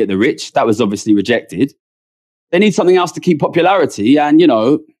load of money at the rich. That was obviously rejected. They need something else to keep popularity. And,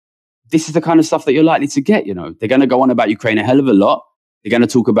 this is the kind of stuff that you're likely to get, They're going to go on about Ukraine a hell of a lot. They're going to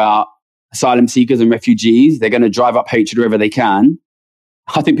talk about asylum seekers and refugees. They're going to drive up hatred wherever they can.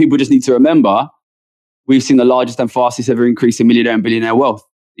 I think people just need to remember we've seen the largest and fastest ever increase in millionaire and billionaire wealth.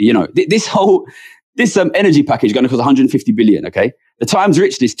 This energy package is going to cost 150 billion, okay? The Times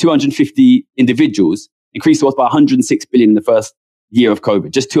rich list, 250 individuals, increased wealth by 106 billion in the first year of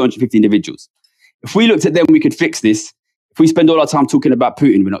COVID, just 250 individuals. If we looked at them, we could fix this. If we spend all our time talking about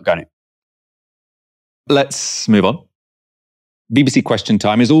Putin, we're not going to. Let's move on. BBC Question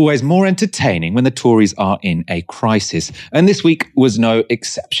Time is always more entertaining when the Tories are in a crisis. And this week was no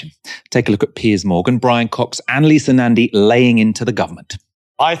exception. Take a look at Piers Morgan, Brian Cox and Lisa Nandy laying into the government.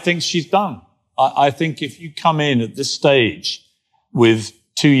 I think she's done. I think if you come in at this stage with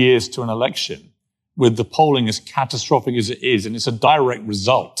 2 years to an election, with the polling as catastrophic as it is, and it's a direct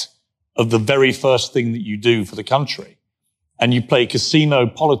result of the very first thing that you do for the country, and you play casino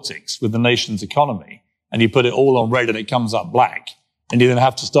politics with the nation's economy, and you put it all on red and it comes up black, and you then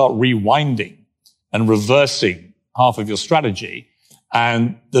have to start rewinding and reversing half of your strategy,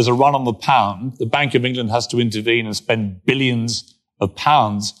 and there's a run on the pound, the Bank of England has to intervene and spend billions of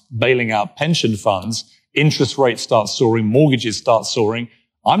pounds bailing out pension funds, interest rates start soaring, mortgages start soaring.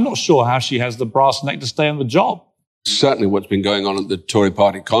 I'm not sure how she has the brass neck to stay on the job. Certainly what's been going on at the Tory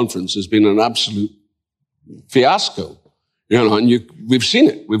party conference has been an absolute fiasco. And we've seen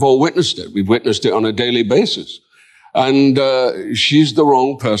it. We've all witnessed it. We've witnessed it on a daily basis. And she's the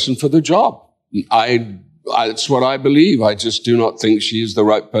wrong person for the job. That's what I believe. I just do not think she is the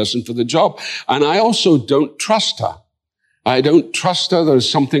right person for the job. And I also don't trust her. I don't trust her. There's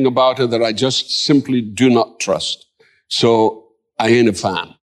something about her that I just simply do not trust. So I ain't a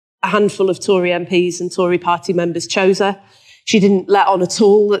fan. A handful of Tory MPs and Tory party members chose her. She didn't let on at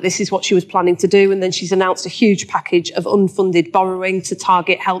all that this is what she was planning to do. And then she's announced a huge package of unfunded borrowing to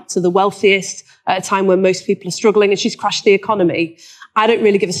target help to the wealthiest at a time when most people are struggling, and she's crashed the economy. I don't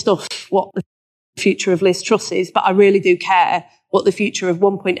really give a stuff what the future of Liz Truss is, but I really do care what the future of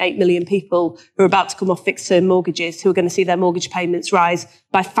 1.8 million people who are about to come off fixed-term mortgages, who are going to see their mortgage payments rise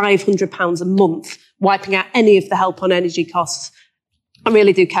by £500 a month, wiping out any of the help on energy costs. I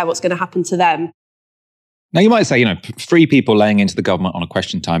really do care what's going to happen to them. Now, you might say, 3 people laying into the government on a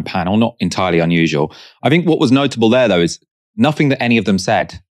Question Time panel, not entirely unusual. I think what was notable there, though, is nothing that any of them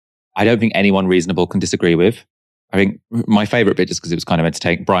said, I don't think anyone reasonable can disagree with. I think my favourite bit, just because it was kind of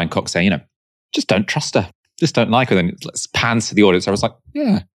entertaining, Brian Cox saying, just don't trust her. Just don't like her. Then it pans to the audience. I was like,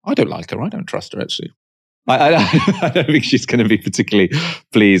 yeah, I don't like her. I don't trust her, actually. I don't think she's going to be particularly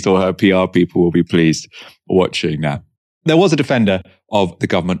pleased, or her PR people will be pleased watching that. There was a defender of the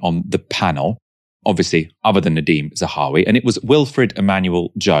government on the panel, obviously, other than Nadeem Zahawi, and it was Wilfred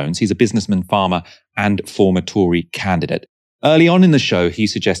Emmanuel Jones. He's a businessman, farmer, and former Tory candidate. Early on in the show, he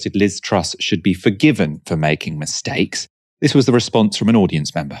suggested Liz Truss should be forgiven for making mistakes. This was the response from an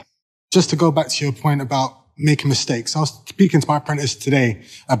audience member. Just to go back to your point about making mistakes. I was speaking to my apprentice today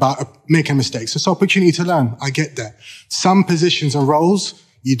about making mistakes. It's an opportunity to learn. I get that. Some positions and roles,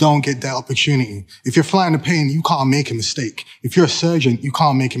 you don't get that opportunity. If you're flying a plane, you can't make a mistake. If you're a surgeon, you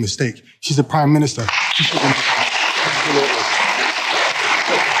can't make a mistake. She's the Prime Minister. She shouldn't make a mistake. Absolutely.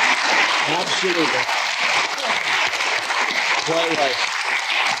 Absolutely. Quite right.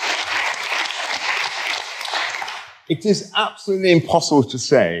 It is absolutely impossible to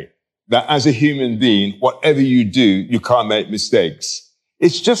say that as a human being, whatever you do, you can't make mistakes.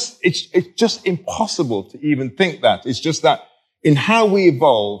 It's just impossible to even think that. It's just that in how we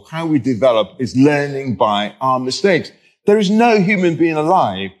evolve, how we develop is learning by our mistakes. There is no human being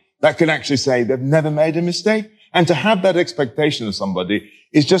alive that can actually say they've never made a mistake. And to have that expectation of somebody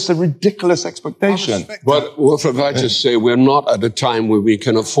is just a ridiculous expectation. But if I just say, we're not at a time where we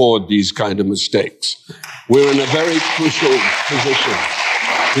can afford these kind of mistakes. We're in a very crucial position.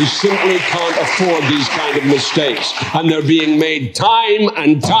 We simply can't afford these kind of mistakes. And they're being made time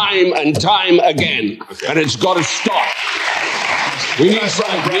and time and time again. Okay. And it's got to stop. We need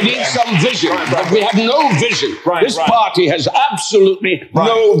some vision. But we have no vision. This party has absolutely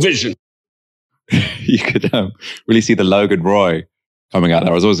no vision. You could really see the Logan Roy coming out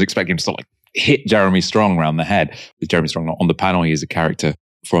there. I was always expecting him to sort of like hit Jeremy Strong around the head. With Jeremy Strong not on the panel, he is a character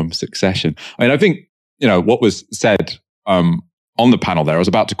from Succession. I mean, I think, what was said on the panel there, I was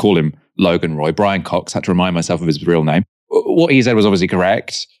about to call him Logan Roy. Brian Cox, had to remind myself of his real name. What he said was obviously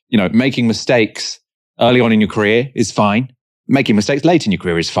correct. Making mistakes early on in your career is fine. Making mistakes late in your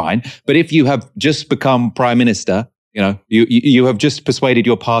career is fine. But if you have just become Prime Minister, you have just persuaded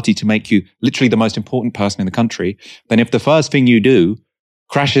your party to make you literally the most important person in the country, then if the first thing you do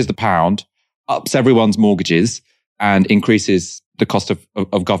crashes the pound, ups everyone's mortgages, and increases the cost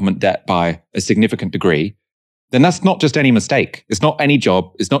of government debt by a significant degree, then that's not just any mistake. It's not any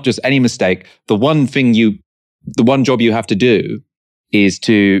job. It's not just any mistake. The one job you have to do is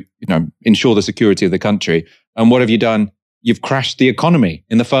to, ensure the security of the country. And what have you done? You've crashed the economy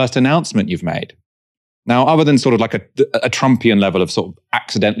in the first announcement you've made. Now, other than sort of like a Trumpian level of sort of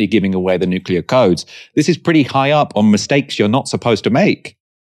accidentally giving away the nuclear codes, this is pretty high up on mistakes you're not supposed to make.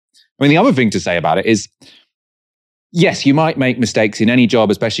 I mean, the other thing to say about it is, yes, you might make mistakes in any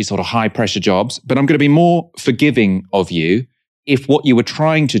job, especially sort of high pressure jobs, but I'm going to be more forgiving of you if what you were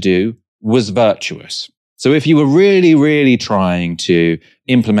trying to do was virtuous. So if you were really, really trying to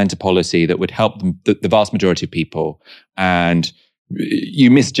implement a policy that would help the vast majority of people, and you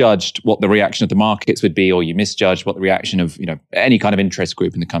misjudged what the reaction of the markets would be, or you misjudged what the reaction of any kind of interest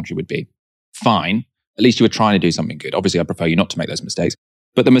group in the country would be, fine. At least you were trying to do something good. Obviously, I prefer you not to make those mistakes.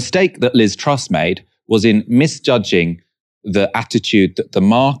 But the mistake that Liz Truss made was in misjudging the attitude that the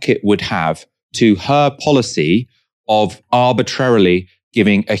market would have to her policy of arbitrarily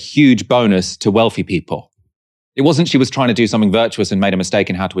giving a huge bonus to wealthy people. It wasn't she was trying to do something virtuous and made a mistake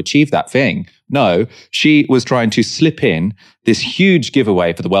in how to achieve that thing. No, she was trying to slip in this huge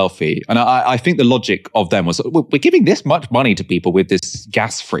giveaway for the wealthy. And I think the logic of them was, we're giving this much money to people with this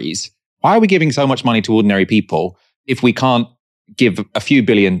gas freeze. Why are we giving so much money to ordinary people if we can't give a few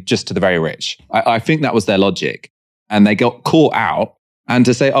billion just to the very rich? I think that was their logic. And they got caught out. And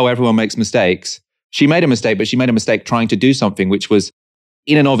to say, everyone makes mistakes. She made a mistake, but she made a mistake trying to do something which was,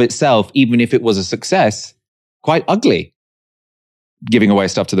 in and of itself, even if it was a success, quite ugly, giving away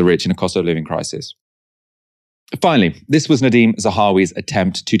stuff to the rich in a cost of living crisis. Finally, this was Nadeem Zahawi's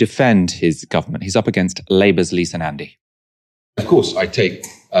attempt to defend his government. He's up against Labour's Lisa Nandy. Of course, I take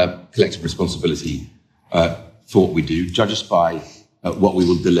collective responsibility for what we do, judge us by what we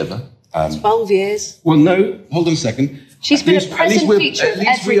will deliver. 12 years. Well, no, hold on a second. She's been a present feature of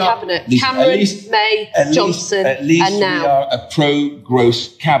every cabinet. Cameron, May, Johnson, and now. We are a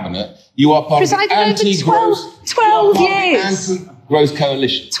pro-growth cabinet. You are part of the anti-growth. 12 years. Anti-growth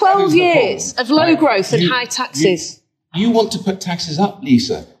coalition. 12 years of low growth and high taxes. You want to put taxes up,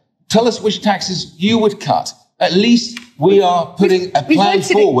 Lisa. Tell us which taxes you would cut. At least we are putting a plan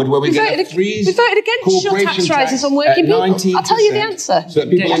forward where we're going to freeze. We voted against your tax rises on working people. I'll tell you the answer. So that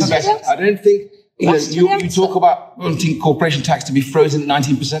people invest. I don't think you talk about wanting corporation tax to be frozen at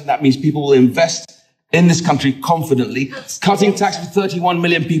 19%. That means people will invest in this country confidently. Cutting tax for 31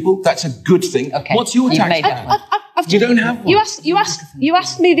 million people, that's a good thing. Okay. What's your tax plan? You don't have one. You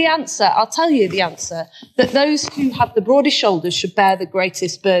asked me the answer. I'll tell you the answer. That those who have the broadest shoulders should bear the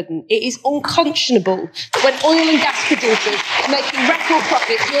greatest burden. It is unconscionable that when oil and gas producers are making record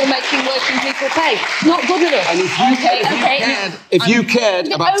profits, you're making working people pay. Not good enough. And if you cared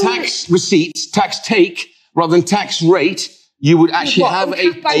about tax receipts, tax take, rather than tax rate, you would actually have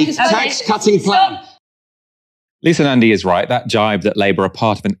a tax-cutting plan. Lisa and Andy is right. That jibe that Labour are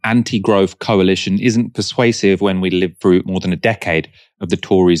part of an anti-growth coalition isn't persuasive when we live through more than a decade of the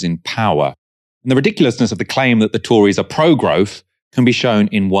Tories in power. And the ridiculousness of the claim that the Tories are pro-growth can be shown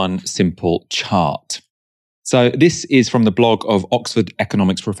in one simple chart. So this is from the blog of Oxford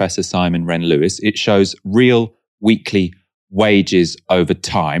economics professor Simon Wren-Lewis. It shows real weekly wages over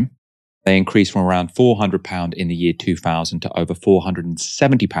time. They increased from around £400 in the year 2000 to over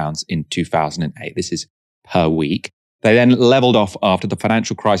 £470 in 2008. This is per week. They then levelled off after the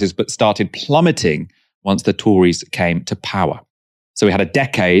financial crisis, but started plummeting once the Tories came to power. So we had a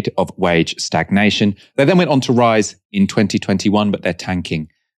decade of wage stagnation. They then went on to rise in 2021, but they're tanking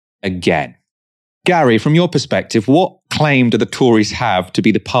again. Gary, from your perspective, what claim do the Tories have to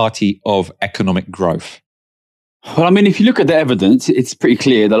be the party of economic growth? Well, I mean, if you look at the evidence, it's pretty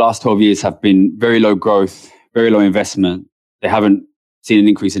clear the last 12 years have been very low growth, very low investment. They haven't seen an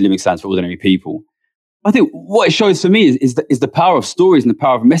increase in living standards for ordinary people. I think what it shows for me is the power of stories and the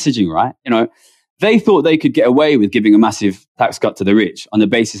power of messaging, right? You know, they thought they could get away with giving a massive tax cut to the rich on the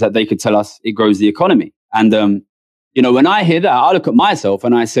basis that they could tell us it grows the economy. And, you know, when I hear that, I look at myself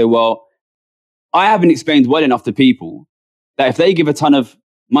and I say, well, I haven't explained well enough to people that if they give a ton of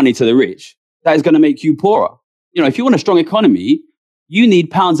money to the rich, that is going to make you poorer. You know, if you want a strong economy, you need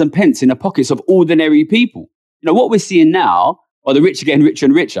pounds and pence in the pockets of ordinary people. You know, what we're seeing now, while the rich are getting richer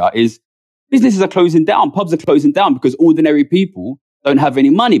and richer, is businesses are closing down, pubs are closing down because ordinary people don't have any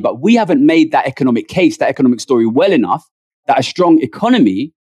money. But we haven't made that economic case, that economic story well enough that a strong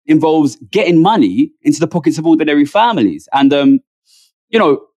economy involves getting money into the pockets of ordinary families. And, you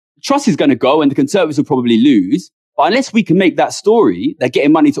know, Truss is going to go and the Conservatives will probably lose. But unless we can make that story that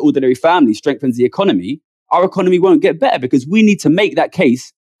getting money to ordinary families strengthens the economy, our economy won't get better because we need to make that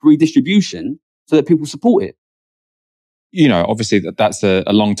case for redistribution so that people support it. You know, obviously that's a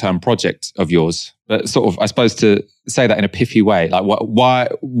long-term project of yours, but sort of, I suppose, to say that in a pithy way, like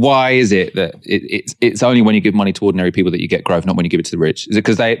why is it that it's only when you give money to ordinary people that you get growth, not when you give it to the rich? Is it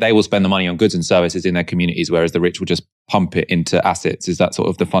because they will spend the money on goods and services in their communities, whereas the rich will just pump it into assets? Is that sort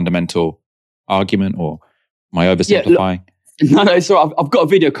of the fundamental argument, or am I oversimplifying? Yeah, no, so I've got a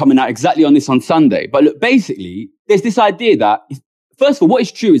video coming out exactly on this on Sunday. But look, basically, there's this idea that, first of all, what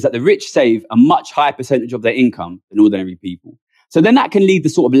is true is that the rich save a much higher percentage of their income than ordinary people. So then that can lead to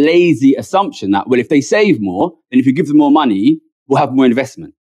sort of lazy assumption that, well, if they save more, then if you give them more money, we'll have more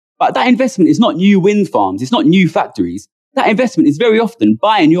investment. But that investment is not new wind farms. It's not new factories. That investment is very often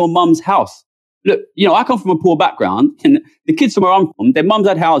buying your mum's house. Look, you know, I come from a poor background, and the kids from where I'm from, their mums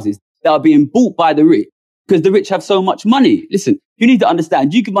had houses that are being bought by the rich because the rich have so much money. Listen, you need to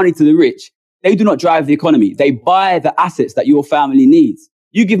understand, you give money to the rich, they do not drive the economy. They buy the assets that your family needs.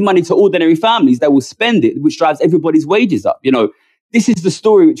 You give money to ordinary families, they will spend it, which drives everybody's wages up. You know, this is the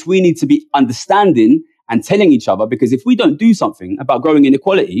story which we need to be understanding and telling each other, because if we don't do something about growing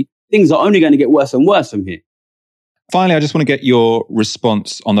inequality, things are only going to get worse and worse from here. Finally, I just want to get your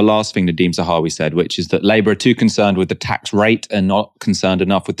response on the last thing Nadeem Zahawi said, which is that Labour are too concerned with the tax rate and not concerned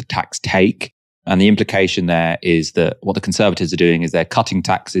enough with the tax take. And the implication there is that what the Conservatives are doing is they're cutting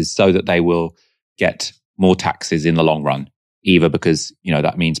taxes so that they will get more taxes in the long run, either because, you know,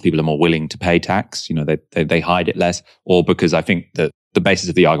 that means people are more willing to pay tax, you know, they hide it less, or because I think that the basis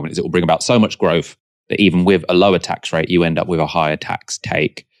of the argument is it will bring about so much growth that even with a lower tax rate, you end up with a higher tax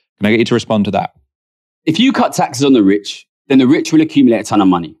take. Can I get you to respond to that? If you cut taxes on the rich, then the rich will accumulate a ton of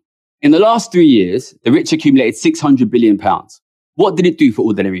money. In the last 3 years, the rich accumulated £600 billion. What did it do for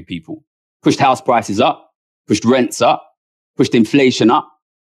ordinary people? Pushed house prices up, pushed rents up, pushed inflation up.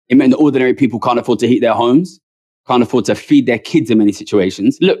 It meant that ordinary people can't afford to heat their homes, can't afford to feed their kids in many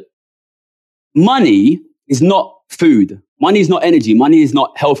situations. Look, money is not food. Money is not energy. Money is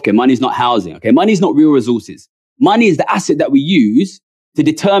not healthcare. Money is not housing. Okay, money is not real resources. Money is the asset that we use to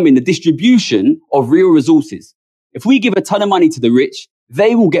determine the distribution of real resources. If we give a ton of money to the rich,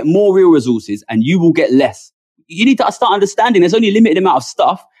 they will get more real resources and you will get less. You need to start understanding there's only a limited amount of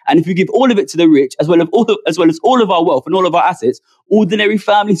stuff. And if you give all of it to the rich, as well as all of our wealth and all of our assets, ordinary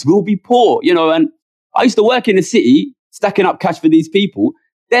families will be poor, you know. And I used to work in the city, stacking up cash for these people.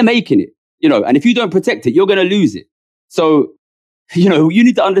 They're making it, you know. And if you don't protect it, you're going to lose it. So you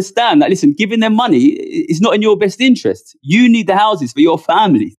need to understand that, listen, giving them money is not in your best interest. You need the houses for your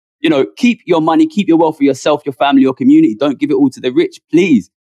family. Keep your money, keep your wealth for yourself, your family, your community. Don't give it all to the rich, please.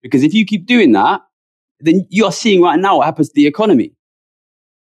 Because if you keep doing that, then you're seeing right now what happens to the economy.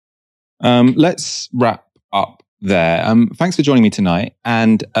 Let's wrap up there. Thanks for joining me tonight.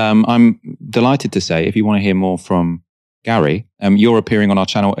 And I'm delighted to say, if you want to hear more from Gary, you're appearing on our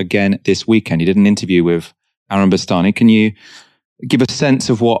channel again this weekend. You did an interview with Aaron Bastani. Can you give a sense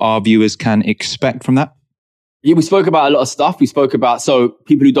of what our viewers can expect from that? Yeah, we spoke about a lot of stuff. So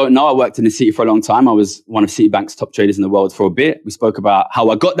people who don't know, I worked in the city for a long time. I was one of Citibank's top traders in the world for a bit. We spoke about how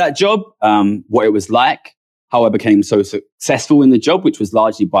I got that job, what it was like, how I became so successful in the job, which was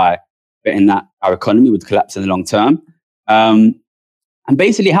largely by betting that our economy would collapse in the long term. And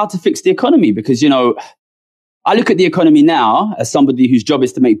basically how to fix the economy. Because, I look at the economy now as somebody whose job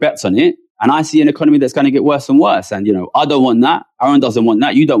is to make bets on it. And I see an economy that's going to get worse and worse. And, I don't want that. Aaron doesn't want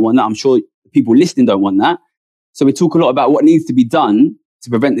that. You don't want that. I'm sure people listening don't want that. So we talk a lot about what needs to be done to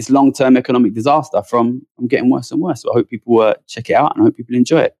prevent this long-term economic disaster from getting worse and worse. So I hope people check it out and I hope people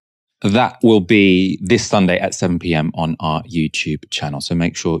enjoy it. That will be this Sunday at 7 p.m. on our YouTube channel. So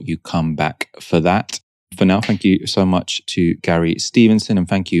make sure you come back for that. For now, thank you so much to Gary Stevenson and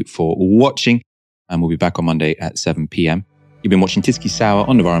thank you for watching. And we'll be back on Monday at 7 p.m. You've been watching TyskySour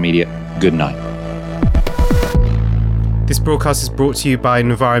on Novara Media. Good night. This broadcast is brought to you by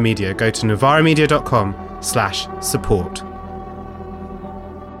Novara Media. Go to novaramedia.com/support.